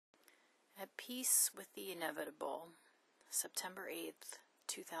Peace with the Inevitable, September 8th,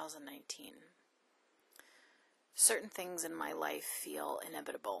 2019. Certain things in my life feel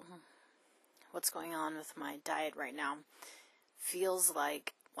inevitable. What's going on with my diet right now feels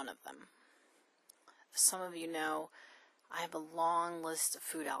like one of them. Some of you know I have a long list of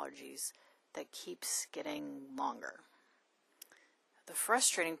food allergies that keeps getting longer. The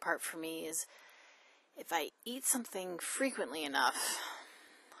frustrating part for me is if I eat something frequently enough,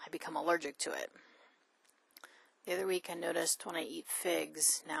 I become allergic to it. The other week I noticed when I eat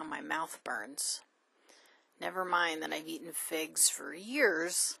figs, now my mouth burns. Never mind that I've eaten figs for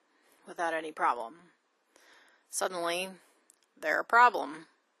years without any problem. Suddenly, they're a problem.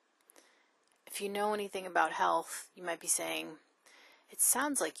 If you know anything about health, you might be saying, "It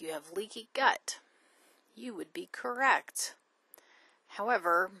sounds like you have leaky gut." You would be correct.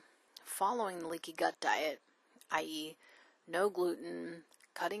 However, following the leaky gut diet, i.e., no gluten,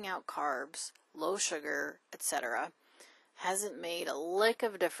 cutting out carbs, low sugar, etc., hasn't made a lick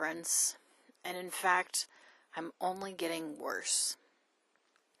of difference, and in fact, I'm only getting worse.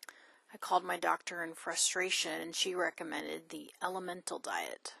 I called my doctor in frustration, and she recommended the elemental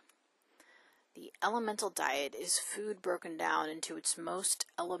diet. The elemental diet is food broken down into its most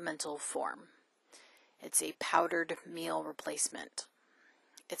elemental form. It's a powdered meal replacement.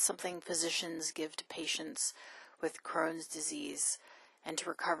 It's something physicians give to patients with Crohn's disease and to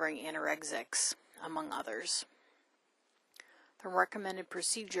recovering anorexics, among others. The recommended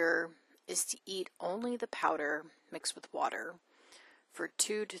procedure is to eat only the powder mixed with water for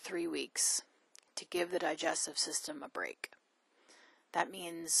 2 to 3 weeks to give the digestive system a break. That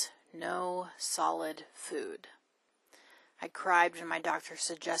means no solid food. I cried when my doctor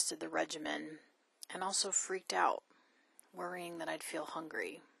suggested the regimen and also freaked out, worrying that I'd feel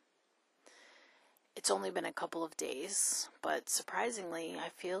hungry. It's only been a couple of days, but surprisingly, I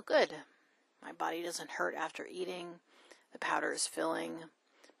feel good. My body doesn't hurt after eating. The powder is filling.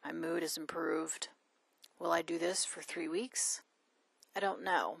 My mood is improved. Will I do this for 3 weeks? I don't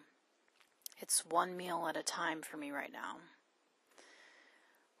know. It's one meal at a time for me right now.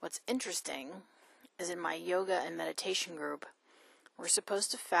 What's interesting is in my yoga and meditation group, we're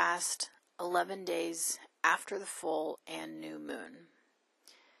supposed to fast 11 days after the full and new moon.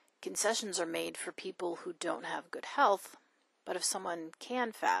 Concessions are made for people who don't have good health, but if someone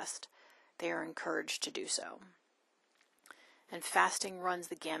can fast, they are encouraged to do so. And fasting runs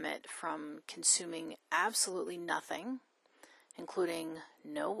the gamut from consuming absolutely nothing, including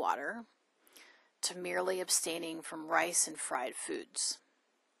no water, to merely abstaining from rice and fried foods.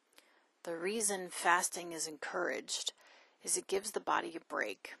 The reason fasting is encouraged is it gives the body a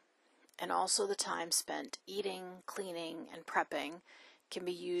break, and also the time spent eating, cleaning, and prepping can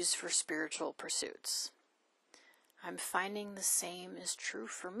be used for spiritual pursuits. I'm finding the same is true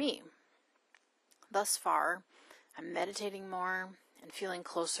for me. Thus far, I'm meditating more and feeling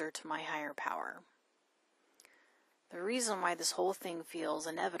closer to my higher power. The reason why this whole thing feels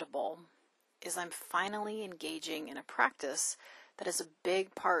inevitable is I'm finally engaging in a practice that is a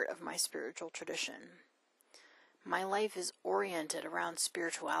big part of my spiritual tradition. My life is oriented around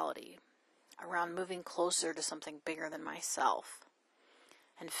spirituality, around moving closer to something bigger than myself.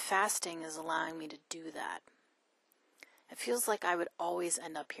 And fasting is allowing me to do that. It feels like I would always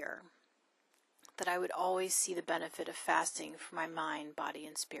end up here, that I would always see the benefit of fasting for my mind, body,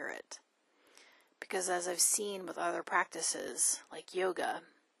 and spirit. Because as I've seen with other practices, like yoga,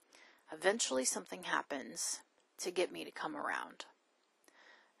 eventually something happens to get me to come around.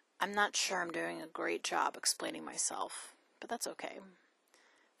 I'm not sure I'm doing a great job explaining myself, but that's okay.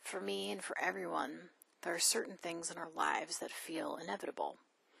 For me and for everyone, there are certain things in our lives that feel inevitable.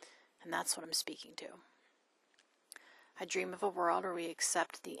 And that's what I'm speaking to. I dream of a world where we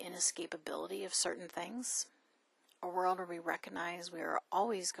accept the inescapability of certain things, a world where we recognize we're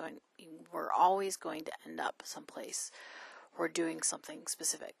always going to end up someplace or doing something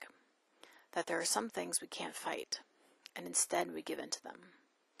specific, that there are some things we can't fight, and instead we give in to them.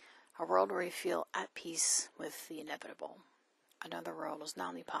 A world where we feel at peace with the inevitable. Another world is not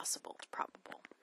only possible, it's probable.